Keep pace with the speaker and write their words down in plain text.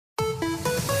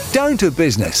Down to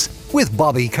Business with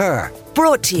Bobby Kerr.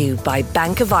 Brought to you by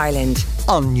Bank of Ireland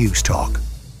on News Talk.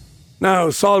 Now,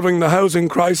 solving the housing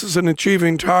crisis and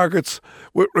achieving targets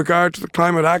with regard to the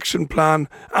Climate Action Plan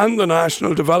and the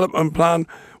National Development Plan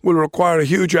will require a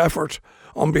huge effort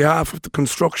on behalf of the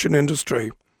construction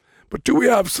industry. But do we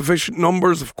have sufficient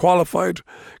numbers of qualified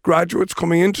graduates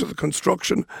coming into the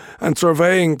construction and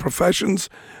surveying professions?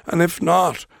 And if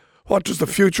not, what does the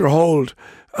future hold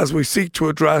as we seek to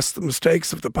address the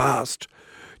mistakes of the past?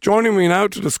 Joining me now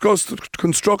to discuss the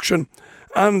construction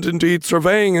and indeed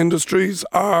surveying industries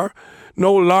are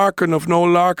Noel Larkin of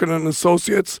Noel Larkin and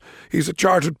Associates. He's a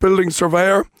chartered building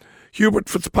surveyor. Hubert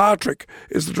Fitzpatrick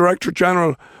is the Director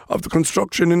General of the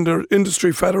Construction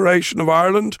Industry Federation of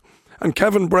Ireland. And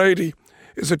Kevin Brady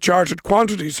is a chartered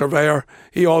quantity surveyor.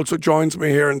 He also joins me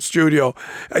here in studio.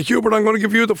 Hubert, I'm going to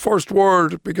give you the first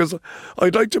word because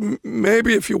I'd like to,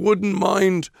 maybe if you wouldn't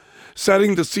mind,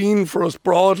 setting the scene for us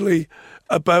broadly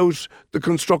about the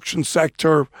construction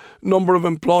sector, number of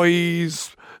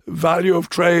employees, value of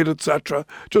trade, etc.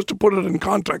 Just to put it in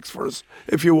context for us,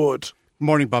 if you would.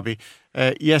 Morning, Bobby.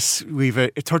 Yes, we've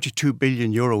a €32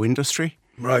 billion industry.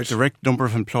 Right. Direct number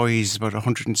of employees about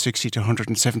 160 to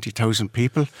 170,000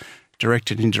 people.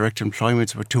 Direct and indirect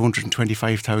employment about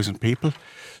 225,000 people.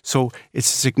 So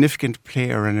it's a significant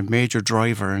player and a major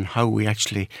driver in how we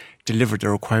actually deliver the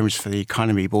requirements for the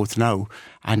economy both now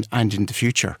and in the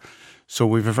future. So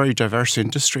we have a very diverse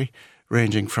industry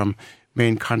ranging from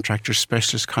main contractors,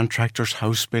 specialist contractors,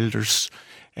 house builders.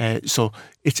 So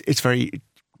it's very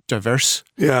diverse.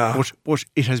 Yeah. But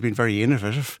it has been very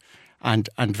innovative and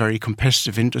very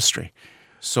competitive industry.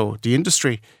 So the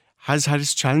industry has had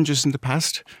its challenges in the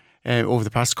past. Over the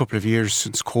past couple of years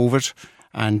since COVID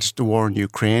and the war in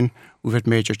Ukraine, we've had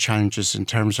major challenges in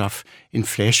terms of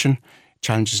inflation,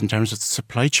 challenges in terms of the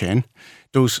supply chain.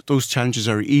 Those challenges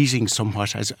are easing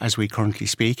somewhat as we currently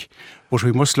speak, but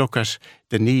we must look at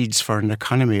the needs for an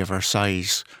economy of our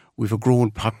size. We've a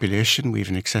growing population. We've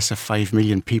in excess of 5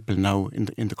 million people now in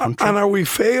the country. And are we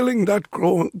failing that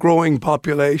growing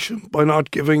population by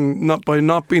not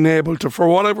being able to, for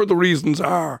whatever the reasons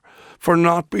are, for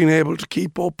not being able to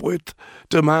keep up with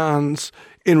demands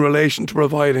in relation to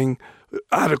providing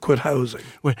adequate housing?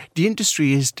 Well, the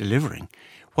industry is delivering.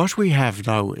 What we have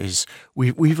now is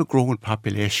we've a growing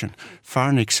population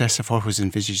far in excess of what was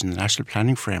envisaged in the National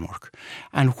Planning Framework.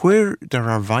 And where there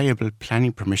are viable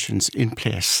planning permissions in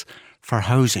place for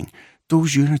housing,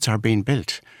 those units are being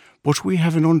built. But we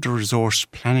have an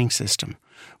under-resourced planning system.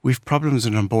 We've problems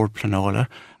in on board Planola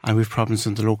and we've problems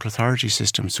in the local authority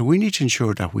system. So we need to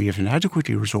ensure that we have an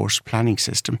adequately resourced planning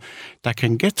system that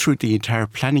can get through the entire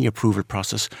planning approval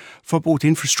process for both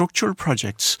infrastructural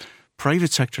projects,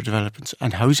 private sector developments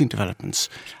and housing developments,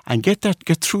 and get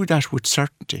through that with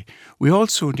certainty. We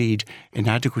also need an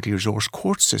adequately resourced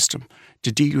court system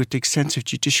to deal with the extensive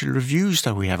judicial reviews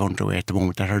that we have underway at the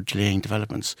moment that are delaying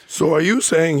developments. So are you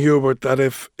saying, Hubert, that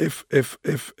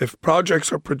if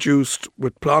projects are produced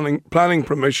with planning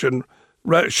permission,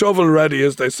 shovel ready,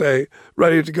 as they say,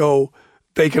 ready to go,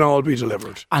 they can all be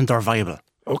delivered? And they're viable.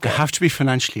 Okay. They have to be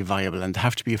financially viable and they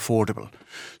have to be affordable.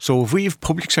 So if we have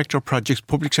public sector projects,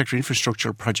 public sector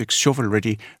infrastructure projects shovel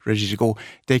ready to go,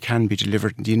 they can be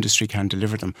delivered and the industry can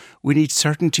deliver them. We need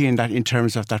certainty in that in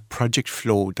terms of that project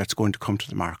flow that's going to come to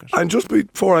the market. And just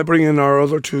before I bring in our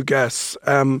other two guests,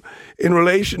 in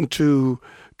relation to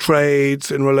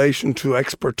trades, in relation to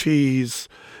expertise,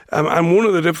 and one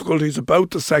of the difficulties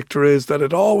about the sector is that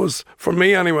it always, for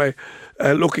me anyway,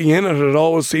 looking in at it, it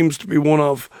always seems to be one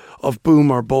of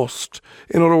boom or bust.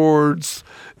 In other words,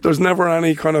 there's never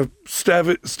any kind of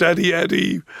steady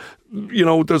eddy. You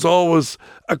know, there's always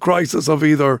a crisis of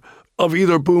either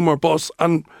boom or bust,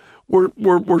 and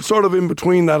we're sort of in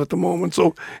between that at the moment.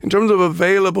 So, in terms of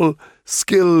available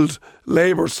skilled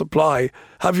labour supply,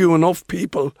 have you enough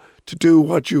people to do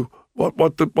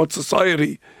what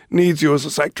society needs you as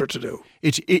a sector to do?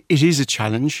 It is a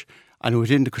challenge. And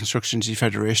within the Construction Industry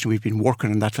Federation, we've been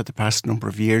working on that for the past number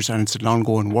of years, and it's an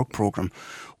ongoing work programme.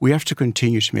 We have to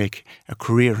continue to make a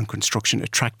career in construction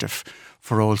attractive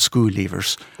for all school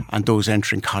leavers and those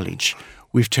entering college.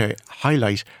 We have to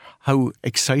highlight how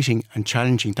exciting and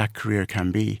challenging that career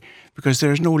can be, because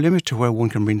there is no limit to where one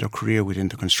can bring their career within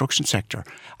the construction sector,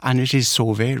 and it is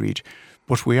so varied.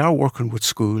 But we are working with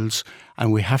schools,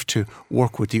 and we have to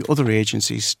work with the other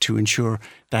agencies to ensure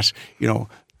that, you know,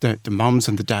 the mums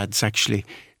and the dads actually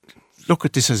look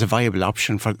at this as a viable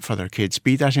option for their kids,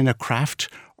 be that in a craft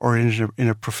or in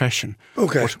a profession.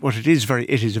 Okay. But it is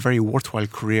a very worthwhile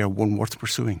career, one worth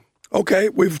pursuing. Okay,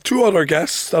 we've two other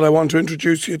guests that I want to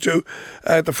introduce you to.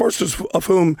 The first of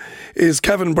whom is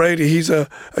Kevin Brady. He's a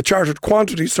chartered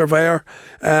quantity surveyor.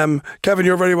 Kevin,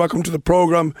 you're very welcome to the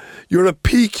programme. You're a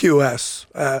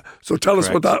PQS. So tell us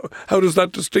what that. How does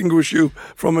that distinguish you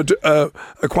from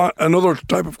another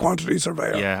type of quantity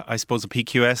surveyor? Yeah, I suppose a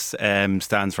PQS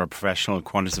stands for a professional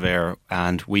quantity surveyor,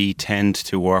 and we tend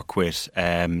to work with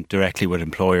directly with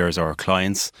employers or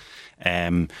clients.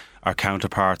 Our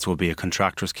counterparts will be a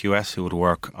contractor's QS who would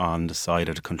work on the side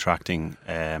of the contracting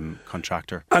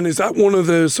contractor. And is that one of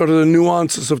the sort of the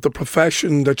nuances of the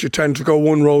profession, that you tend to go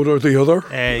one road or the other?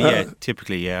 Yeah,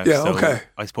 typically, yeah. Yeah, so okay.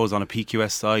 I suppose on a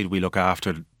PQS side, we look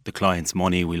after the client's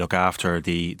money. We look after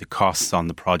the costs on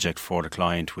the project for the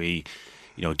client. We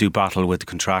do battle with the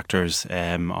contractors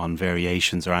on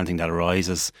variations or anything that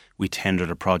arises. We tender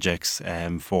the projects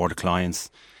for the clients.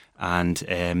 And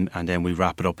then we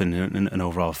wrap it up in an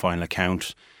overall final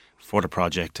account for the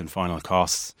project and final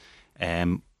costs.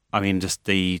 Just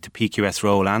the PQS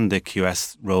role and the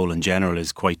QS role in general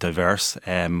is quite diverse.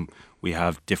 We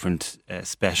have different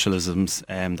specialisms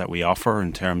that we offer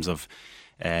in terms of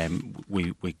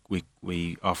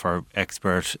we offer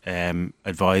expert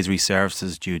advisory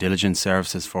services, due diligence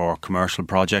services for commercial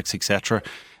projects, etc.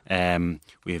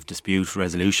 We have dispute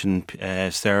resolution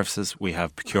services. We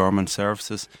have procurement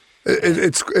services.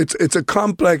 It's a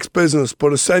complex business,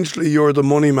 but essentially you're the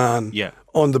money man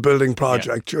on the building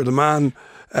project. Yeah. You're the man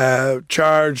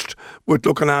charged with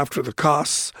looking after the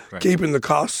costs, keeping the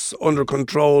costs under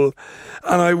control.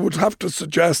 And I would have to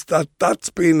suggest that that's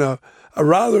been a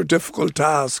rather difficult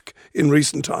task in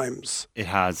recent times. It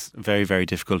has. Very, very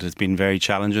difficult. It's been very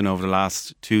challenging over the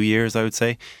last 2 years, I would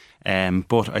say.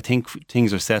 But I think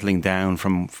things are settling down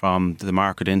from the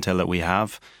market intel that we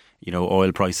have.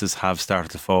 Oil prices have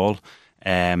started to fall.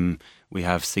 We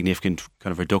have significant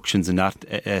kind of reductions in that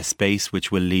space,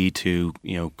 which will lead to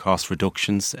cost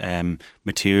reductions.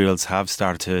 Material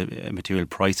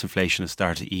price inflation has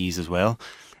started to ease as well.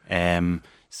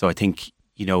 So I think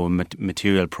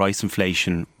material price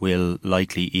inflation will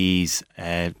likely ease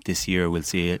this year. We'll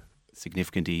see a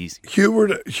significant ease.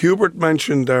 Hubert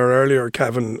mentioned there earlier,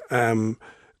 Kevin.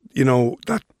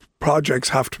 That projects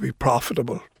have to be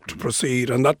profitable to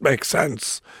proceed, and that makes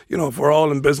sense, if we're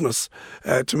all in business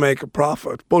to make a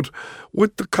profit. But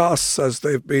with the costs as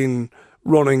they've been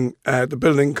running, the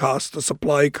building costs, the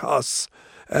supply costs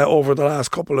over the last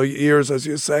couple of years, as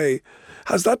you say,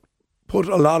 has that put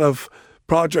a lot of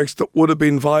projects that would have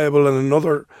been viable in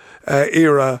another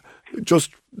era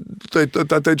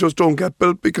that they just don't get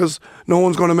built because no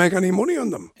one's going to make any money on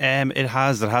them? It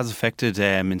has affected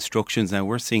instructions. Now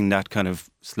we're seeing that kind of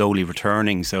slowly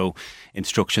returning. So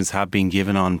instructions have been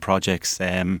given on projects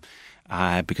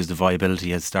because the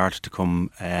viability has started to come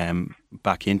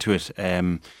back into it.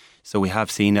 So we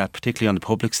have seen that, particularly on the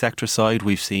public sector side.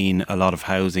 We've seen a lot of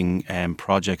housing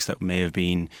projects that may have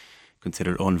been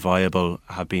considered unviable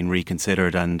have been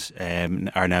reconsidered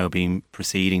and are now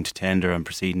proceeding to tender and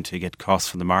proceeding to get costs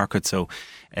from the market. So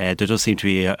there does seem to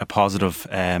be a positive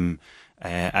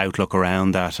outlook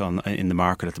around that in the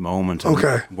market at the moment.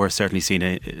 And we're certainly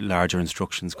seeing larger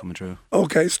instructions coming through.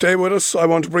 Okay, stay with us. I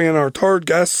want to bring in our third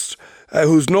guest,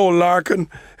 who's Noel Larkin.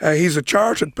 He's a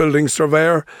chartered building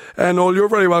surveyor. Noel, you're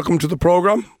very welcome to the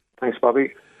programme. Thanks,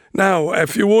 Bobby. Now,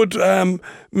 if you would,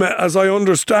 as I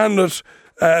understand it,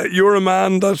 you're a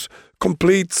man that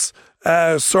completes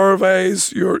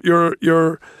surveys. You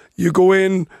go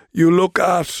in, you look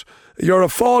at. You're a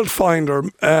fault finder,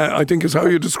 I think is how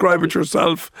you describe it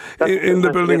yourself in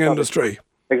the building industry.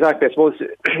 Exactly. I suppose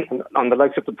on the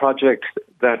likes of the project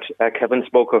that Kevin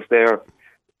spoke of there,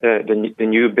 the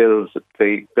new builds,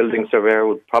 the building surveyor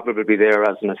would probably be there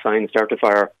as an assigned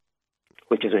certifier,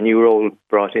 which is a new role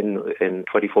brought in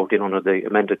 2014 under the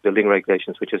amended building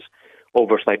regulations, which is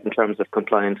oversight in terms of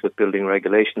compliance with building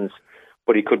regulations.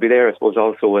 But he could be there, I suppose,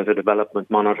 also as a development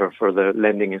monitor for the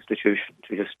lending institution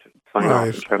to just find out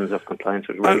in terms of compliance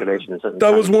with regulations and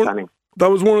planning. That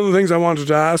was one of the things I wanted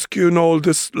to ask you, Noel.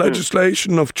 This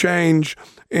legislation of change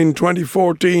in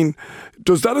 2014,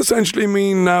 does that essentially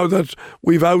mean now that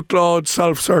we've outlawed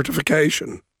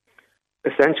self-certification?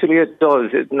 Essentially, it does.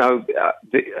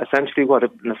 Essentially what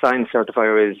an assigned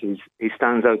certifier is he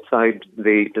stands outside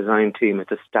the design team.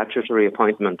 It's a statutory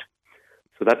appointment.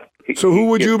 So who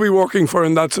would you be working for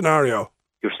in that scenario?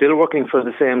 You're still working for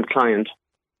the same client,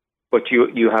 but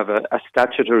you have a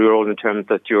statutory role in terms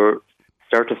that you're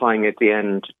certifying at the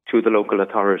end to the local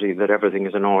authority that everything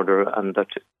is in order and that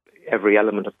every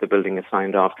element of the building is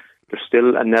signed off. There's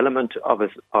still an element of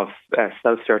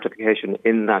self-certification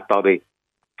in that body,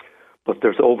 but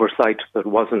there's oversight that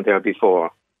wasn't there before.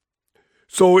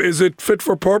 So is it fit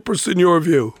for purpose in your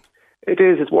view? It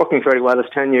is. It's working very well. It's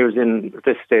 10 years in at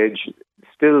this stage.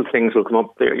 Still, things will come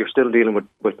up there. You're still dealing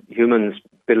with humans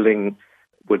building,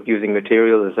 with using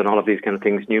materials and all of these kind of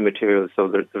things, new materials. So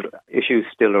the issues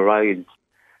still arise.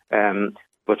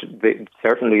 But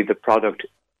certainly the product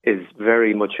is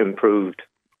very much improved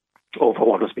over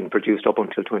what was being produced up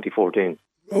until 2014.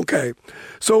 Okay.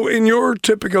 So in your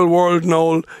typical world,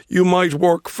 Noel, you might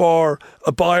work for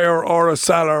a buyer or a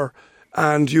seller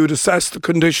and you'd assess the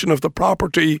condition of the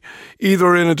property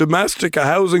either in a domestic, a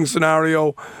housing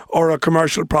scenario or a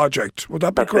commercial project. Would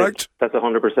that be correct? That's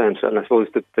 100%. And I suppose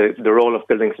that the role of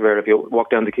building surveyor, if you walk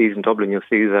down the quays in Dublin, you'll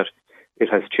see that it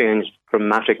has changed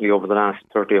dramatically over the last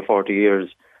 30 or 40 years.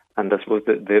 And I suppose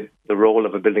the role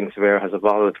of a building surveyor has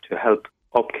evolved to help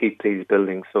upkeep these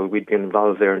buildings. So we'd be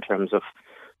involved there in terms of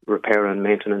repair and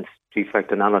maintenance,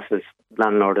 defect analysis,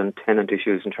 landlord and tenant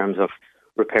issues in terms of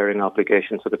repairing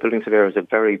obligations. So the building surveyor is a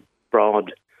very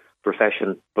broad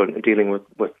profession, but dealing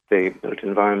with the built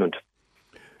environment.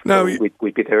 Now so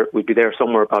we'd be there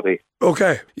somewhere, Bobby.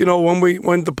 Okay,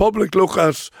 when the public look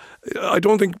at, I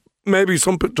don't think maybe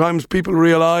sometimes people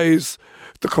realise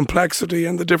the complexity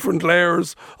and the different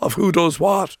layers of who does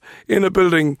what in a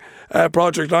building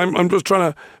project. I'm just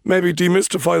trying to maybe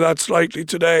demystify that slightly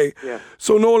today. Yeah.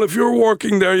 So Noel, if you're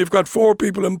working there, you've got 4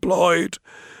 people employed.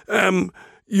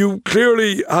 You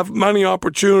clearly have many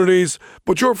opportunities,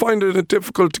 but you're finding it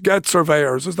difficult to get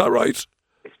surveyors. Is that right?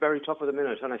 It's very tough at the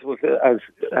minute, and I suppose, as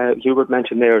Hubert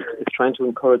mentioned there, it's trying to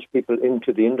encourage people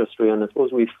into the industry, and I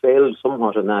suppose we've failed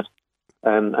somewhat in that.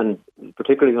 And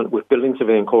particularly with building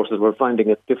surveying courses, we're finding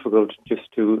it difficult just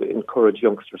to encourage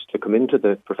youngsters to come into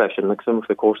the profession. Like some of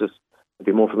the courses, I'd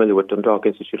be more familiar with Dundalk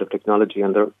Institute of Technology,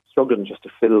 and they're struggling just to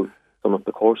fill some of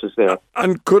the courses there.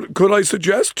 And could I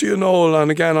suggest to you, Noel, and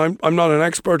again, I'm not an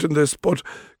expert in this, but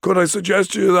could I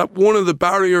suggest to you that one of the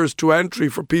barriers to entry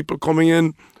for people coming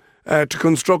in to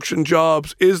construction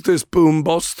jobs is this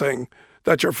boom-bust thing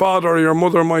that your father or your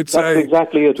mother might say, that's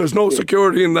exactly it. There's no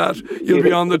security in that. You'll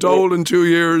be on the dole in 2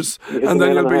 years, and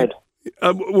then you'll be...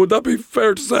 would that be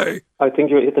fair to say? I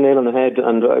think you hit the nail on the head,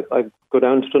 and I go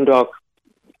down to Dundalk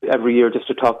every year just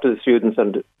to talk to the students,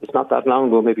 and it's not that long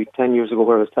ago, maybe 10 years ago,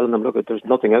 where I was telling them, look, there's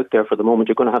nothing out there for the moment.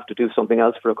 You're going to have to do something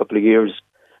else for a couple of years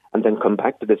and then come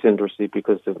back to this industry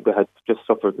because they had just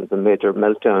suffered the major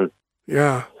meltdown.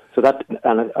 Yeah. So that,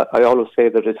 and I always say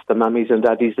that it's the mammies and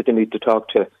daddies that you need to talk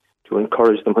to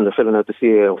encourage them when they're filling out the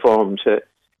CAO form to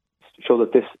show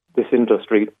that this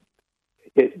industry,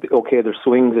 there's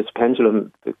swings, it's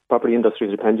pendulum, the property industry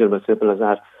is a pendulum, as simple as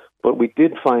that. But we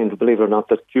did find, believe it or not,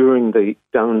 that during the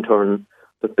downturn,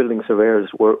 the building surveyors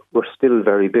were still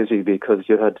very busy because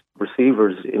you had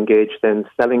receivers engaged then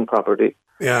selling property.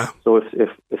 Yeah. So if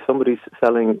somebody's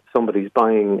selling, somebody's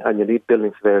buying, and you need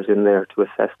building surveyors in there to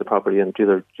assess the property and do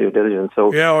their due diligence.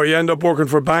 So yeah, or you end up working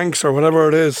for banks or whatever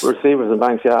it is. Receivers and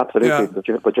banks, yeah, absolutely.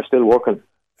 Yeah. But you're still working.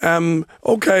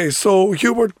 Okay, so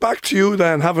Hubert, back to you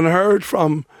then. Having heard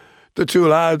from the 2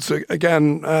 lads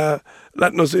again,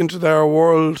 letting us into their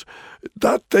world,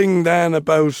 that thing then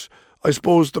about, I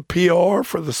suppose, the PR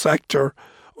for the sector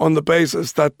on the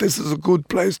basis that this is a good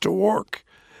place to work.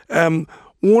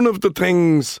 One of the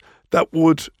things that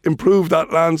would improve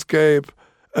that landscape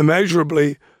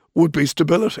immeasurably would be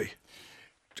stability.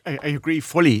 I agree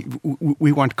fully.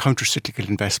 We want counter-cyclical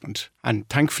investment. And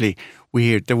thankfully, we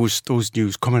hear there was those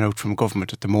news coming out from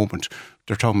government at the moment.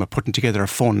 They're talking about putting together a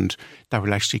fund that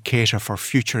will actually cater for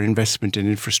future investment in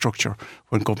infrastructure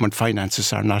when government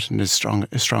finances are not in as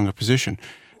strong a position.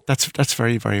 That's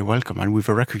very, very welcome. And we've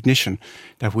a recognition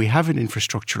that we have an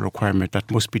infrastructure requirement that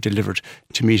must be delivered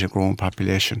to meet a growing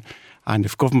population. And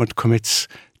if government commits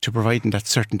to providing that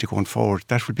certainty going forward,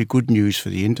 that will be good news for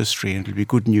the industry, and it will be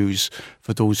good news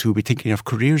for those who will be thinking of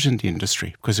careers in the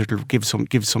industry, because it will give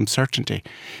some certainty.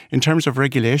 In terms of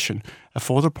regulation, a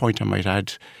further point I might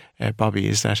add, Bobby,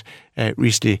 is that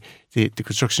recently the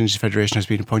Construction Industry Federation has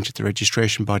been appointed the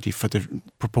registration body for the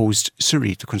proposed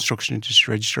SIRI, the Construction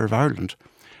Industry Register of Ireland.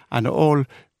 And all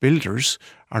builders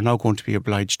are now going to be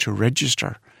obliged to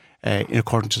register in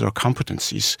accordance to their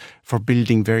competencies for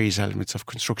building various elements of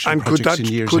construction and projects in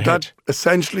years ahead. Could that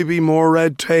essentially be more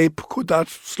red tape? Could that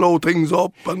slow things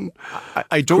up and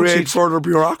create further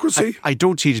bureaucracy? I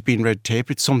don't see it as being red tape.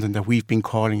 It's something that we've been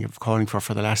calling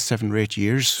for the last 7 or 8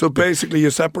 years. So basically you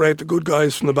separate the good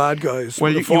guys from the bad guys.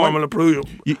 Well, the formal approval.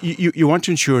 You want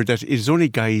to ensure that it is only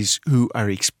guys who are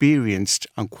experienced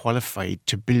and qualified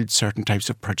to build certain types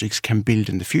of projects can build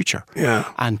in the future.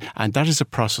 Yeah. And that is a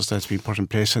process that's been put in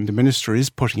place, and the Minister is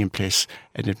putting in place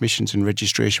an admissions and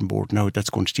registration board now that's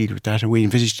going to deal with that. And we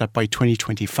envisage that by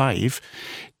 2025,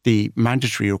 the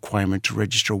mandatory requirement to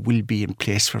register will be in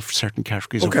place for certain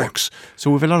categories of works.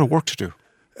 So we have a lot of work to do.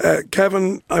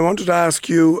 Kevin, I wanted to ask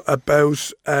you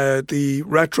about the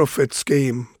retrofit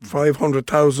scheme,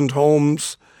 500,000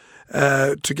 homes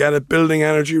to get a building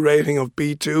energy rating of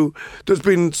B2. There's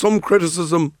been some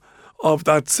criticism of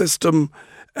that system.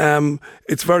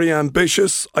 It's very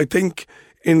ambitious. I think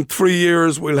in 3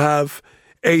 years we'll have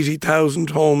 80,000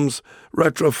 homes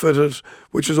retrofitted,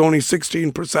 which is only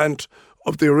 16%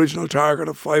 of the original target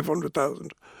of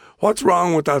 500,000. What's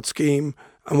wrong with that scheme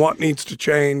and what needs to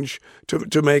change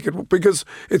to make it? Because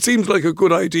it seems like a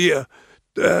good idea,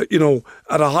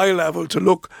 at a high level to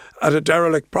look at a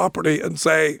derelict property and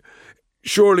say,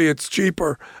 surely it's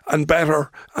cheaper and better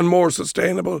and more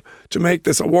sustainable to make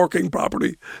this a working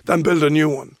property than build a new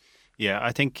one. Yeah,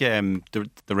 I think the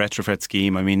retrofit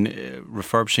scheme,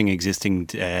 refurbishing existing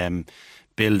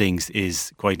buildings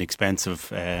is quite an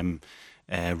expensive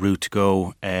route to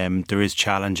go. There is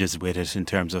challenges with it in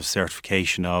terms of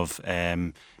certification of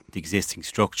the existing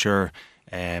structure,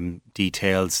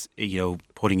 details,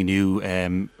 putting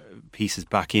new pieces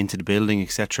back into the building,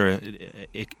 etc.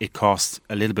 It costs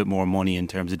a little bit more money in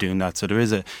terms of doing that. So there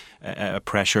is a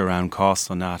pressure around costs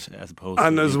on that as opposed to...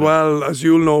 And as well, as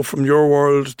you'll know from your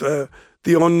world, the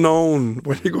unknown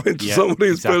when you go into some of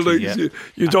these buildings,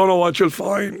 you don't know what you'll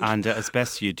find. And as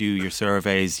best you do your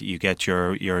surveys, you get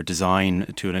your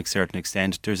design to a certain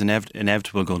extent. There's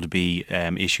inevitable going to be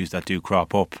issues that do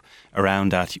crop up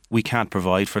around that. We can't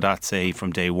provide for that, say,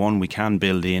 from day one. We can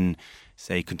build in,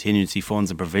 say, contingency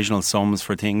funds and provisional sums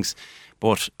for things.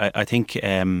 But I think,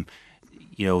 the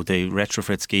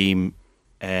retrofit scheme,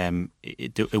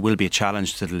 it will be a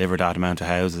challenge to deliver that amount of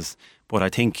houses. But I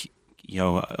think,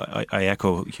 I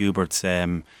echo Hubert's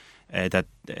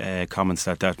comments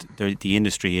that the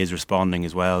industry is responding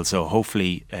as well. So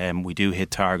hopefully we do hit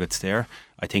targets there.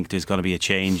 I think there's going to be a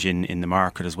change in the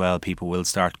market as well. People will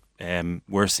start,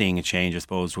 we're seeing a change, I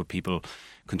suppose, with people,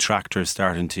 contractors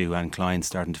and clients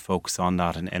starting to focus on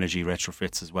that, and energy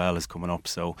retrofits as well is coming up.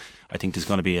 So I think there's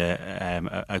going to be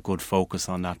a good focus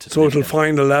on that. So it'll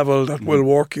find a level that will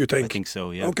work, you think? I think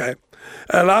so, yeah. Okay.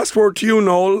 Last word to you,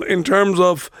 Noel, in terms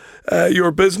of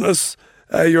your business.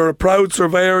 You're a proud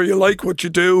surveyor, you like what you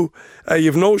do,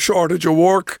 you've no shortage of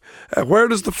work. Where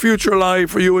does the future lie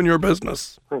for you and your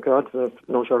business? Thank God,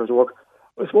 no shortage of work.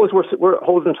 I suppose we're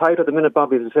holding tight at the minute,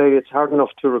 Bobby, to say it's hard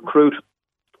enough to recruit.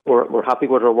 We're happy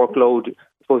with our workload.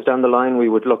 I suppose down the line we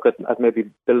would look at maybe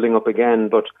building up again,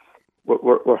 but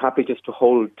we're happy just to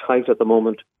hold tight at the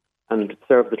moment and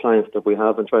serve the clients that we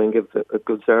have and try and give a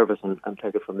good service and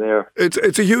take it from there.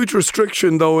 It's a huge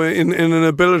restriction, though, in an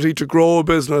ability to grow a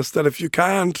business, that if you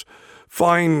can't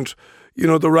find,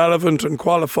 the relevant and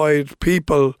qualified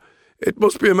people, it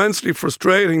must be immensely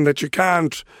frustrating that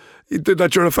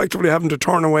that you're effectively having to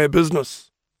turn away a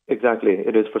business. Exactly.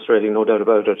 It is frustrating, no doubt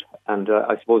about it. And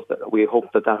I suppose that we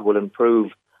hope that will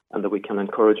improve and that we can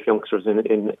encourage youngsters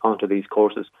in onto these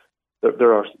courses.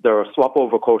 There are swap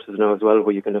over courses now as well,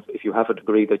 where you can, if you have a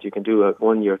degree, that you can do a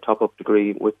 1-year top up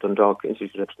degree with Dundalk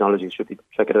Institute of Technology.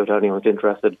 Check it out, anyone's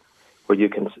interested, where you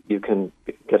can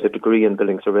get a degree in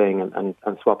building surveying and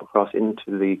swap across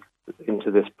into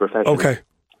this profession. Okay,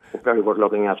 very worth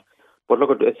looking at. But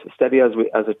look, it's steady as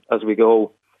we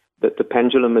go. The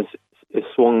pendulum is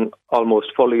swung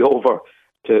almost fully over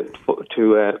to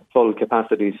full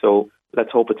capacity. So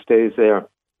let's hope it stays there.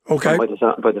 Okay. By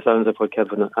the sounds of what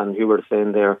Kevin and Hubert are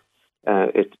saying there,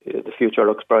 the future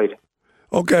looks bright.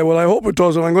 Okay, well, I hope it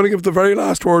does. And I'm going to give the very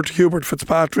last word to Hubert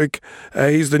Fitzpatrick.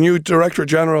 He's the new Director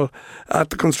General at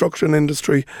the Construction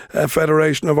Industry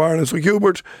Federation of Ireland. So,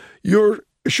 Hubert, you're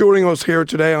assuring us here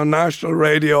today on national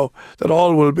radio that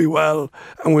all will be well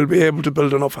and we'll be able to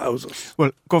build enough houses.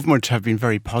 Well, government have been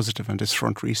very positive on this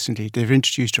front recently. They've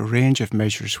introduced a range of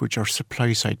measures which are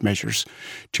supply-side measures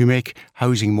to make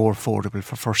housing more affordable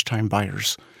for first-time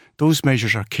buyers. Those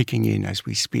measures are kicking in as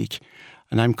we speak,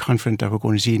 and I'm confident that we're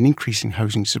going to see an increase in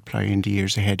housing supply in the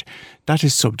years ahead. That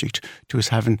is subject to us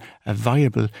having a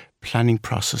viable planning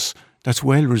process that's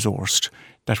well resourced,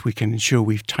 that we can ensure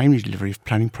we've timely delivery of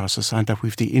planning process, and that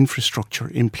we've the infrastructure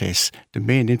in place, the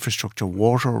main infrastructure,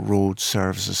 water, roads,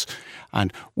 services.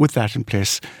 And with that in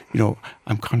place,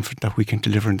 I'm confident that we can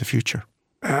deliver in the future.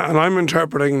 And I'm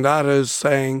interpreting that as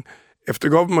saying, if the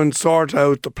government sort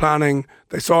out the planning,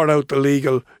 they sort out the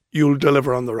legal, you'll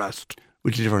deliver on the rest.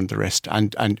 We'll deliver on the rest.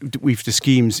 And we've the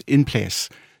schemes in place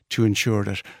to ensure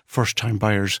that first-time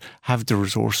buyers have the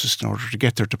resources in order to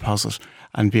get their deposit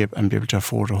and be able to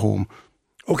afford a home.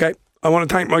 Okay, I want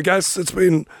to thank my guests. It's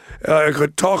been, I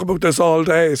could talk about this all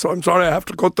day, so I'm sorry I have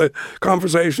to cut the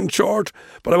conversation short.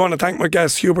 But I want to thank my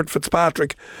guests, Hubert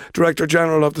Fitzpatrick, Director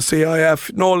General of the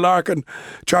CIF, Noel Larkin,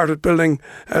 Chartered Building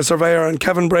Surveyor, and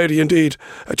Kevin Brady, indeed,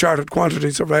 a Chartered Quantity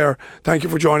Surveyor. Thank you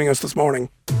for joining us this morning.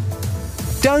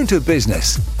 Down to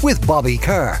Business with Bobby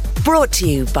Kerr. Brought to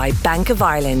you by Bank of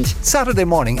Ireland. Saturday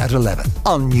morning at 11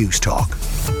 on News Talk.